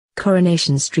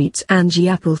Coronation Street's Angie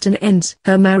Appleton ends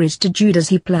her marriage to Jude as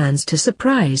he plans to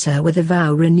surprise her with a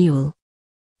vow renewal.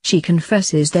 She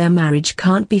confesses their marriage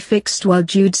can't be fixed while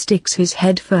Jude sticks his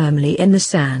head firmly in the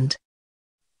sand.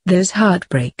 There's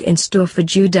heartbreak in store for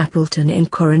Jude Appleton in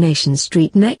Coronation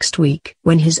Street next week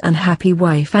when his unhappy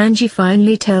wife Angie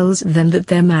finally tells them that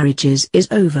their marriage is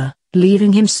over,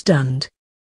 leaving him stunned.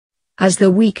 As the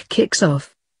week kicks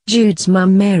off, Jude's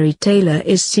mum Mary Taylor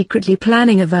is secretly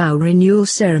planning a vow renewal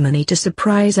ceremony to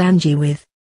surprise Angie with.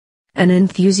 An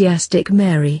enthusiastic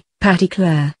Mary, Patti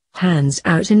Clare, hands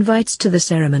out invites to the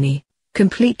ceremony,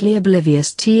 completely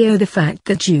oblivious to the fact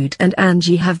that Jude and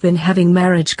Angie have been having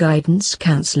marriage guidance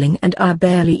counseling and are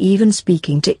barely even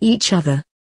speaking to each other.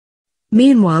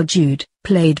 Meanwhile Jude,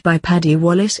 played by Paddy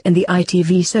Wallace in the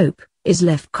ITV soap, is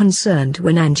left concerned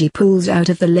when Angie pulls out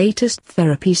of the latest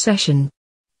therapy session.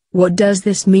 What does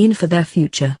this mean for their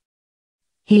future?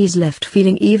 He's left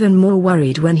feeling even more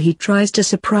worried when he tries to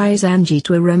surprise Angie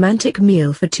to a romantic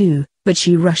meal for two, but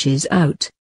she rushes out.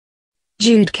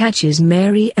 Jude catches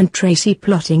Mary and Tracy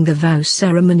plotting the vow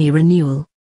ceremony renewal.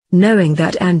 Knowing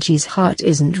that Angie's heart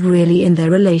isn't really in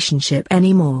their relationship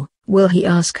anymore, will he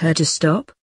ask her to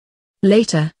stop?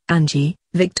 Later, Angie,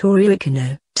 Victoria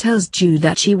Icano, tells Jude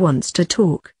that she wants to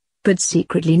talk, but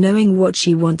secretly knowing what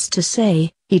she wants to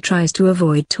say, he tries to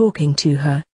avoid talking to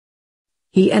her.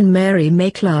 He and Mary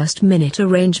make last-minute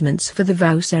arrangements for the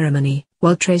vow ceremony,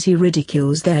 while Tracy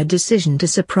ridicules their decision to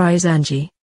surprise Angie.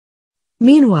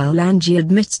 Meanwhile Angie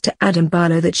admits to Adam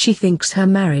Barlow that she thinks her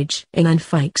marriage is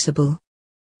unfixable.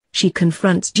 She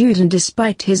confronts Jude and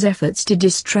despite his efforts to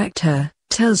distract her,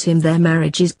 tells him their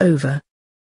marriage is over.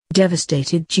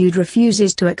 Devastated Jude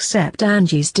refuses to accept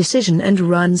Angie's decision and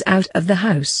runs out of the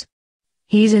house.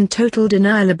 He's in total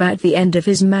denial about the end of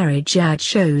his marriage. Ad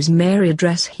shows Mary a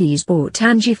dress he's bought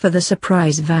Angie for the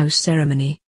surprise vow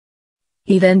ceremony.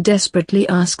 He then desperately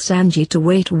asks Angie to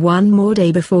wait one more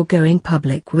day before going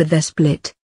public with their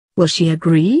split. Will she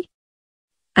agree?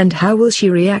 And how will she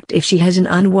react if she has an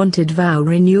unwanted vow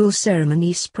renewal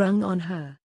ceremony sprung on her?